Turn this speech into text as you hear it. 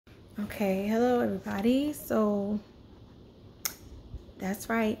Okay, hello everybody. So that's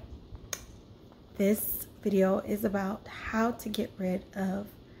right. This video is about how to get rid of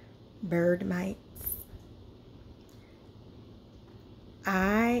bird mites.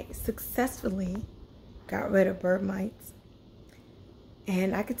 I successfully got rid of bird mites,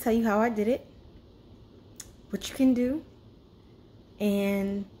 and I can tell you how I did it, what you can do,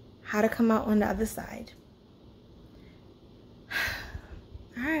 and how to come out on the other side.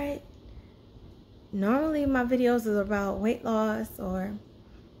 All right. Normally my videos is about weight loss, or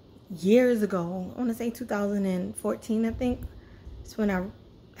years ago, I want to say 2014, I think. It's when I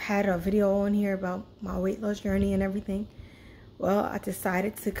had a video on here about my weight loss journey and everything. Well, I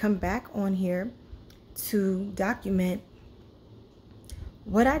decided to come back on here to document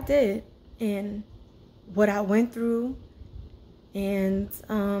what I did and what I went through, and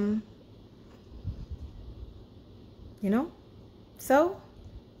so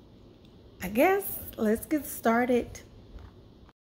I guess let's get started